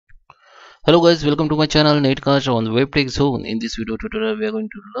Hello guys, welcome to my channel NetCast on the WebTech Zone. In this video tutorial, we are going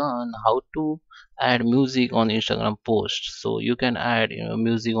to learn how to add music on Instagram post. So you can add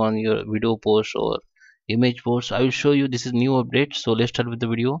music on your video post or image post. I will show you. This is new update. So let's start with the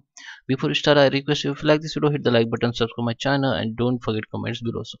video. Before we start, I request you, if you like this video, hit the like button, subscribe my channel, and don't forget comments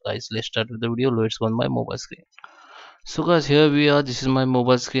below. So guys, let's start with the video. Let's go on my mobile screen. So guys, here we are. This is my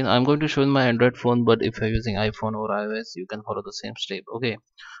mobile screen. I'm going to show you my Android phone, but if you're using iPhone or iOS, you can follow the same step. Okay,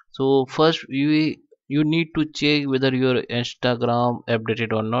 so first you need to check whether your Instagram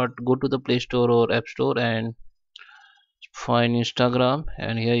updated or not. Go to the Play Store or App Store and find Instagram,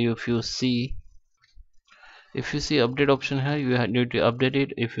 and here if you see update option here, need to update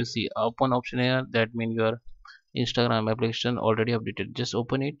it. If you see open option here, that means your Instagram application already updated. Just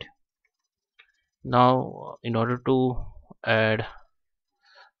open it. Now in order to add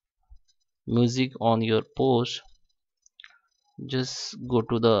music on your post, just go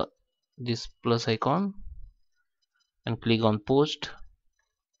to this plus icon and click on post.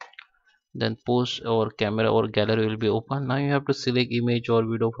 Then post or camera or gallery will be open. Now you have to select image or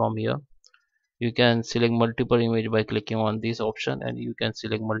video from here. You can select multiple image by clicking on this option, and you can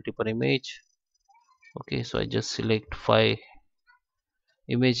select multiple image. Okay, so I just select 5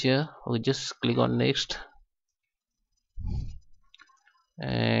 image here. Okay, just click on next,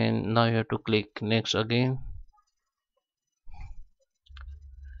 and now you have to click next again.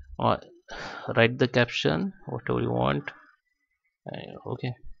 Write the caption whatever you want.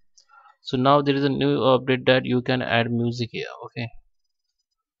 Okay, so now there is a new update that you can add music here. Okay,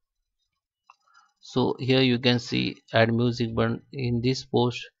 so here you can see add music, but in this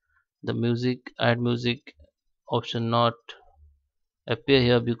post the music add music option not appear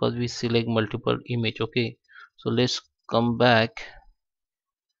here because we select multiple image. Okay, so let's come back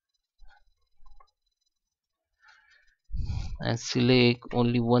and select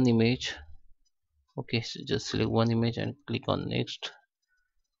only one image. Okay, so just select one image and click on next,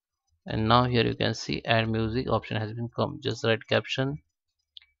 and now here you can see add music option has been come. Just write caption,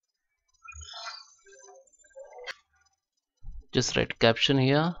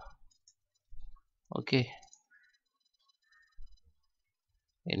 here. Okay,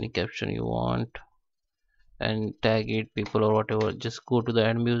 any caption you want and tag it people or whatever. Just go to the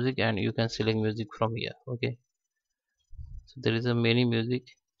add music and you can select music from here. Okay, so there is a many music.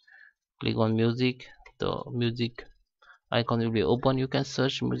 Click on music, the music icon will be open. You can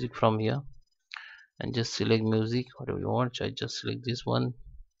search music from here and just select music whatever you want. I just select this one,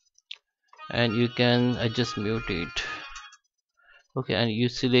 and you can adjust mute it. Okay, and you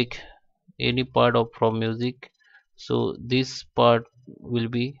select any part of from music, so this part will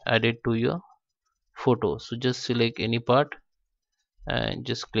be added to your photo. So just select any part and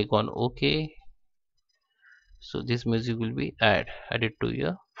just click on OK. So this music will be added to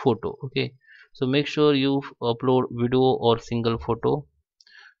your photo. Okay, so make sure you upload video or single photo.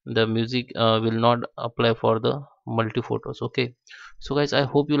 The music will not apply for the multi photos. Okay, so guys, I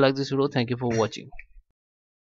hope you like this video. Thank you for watching.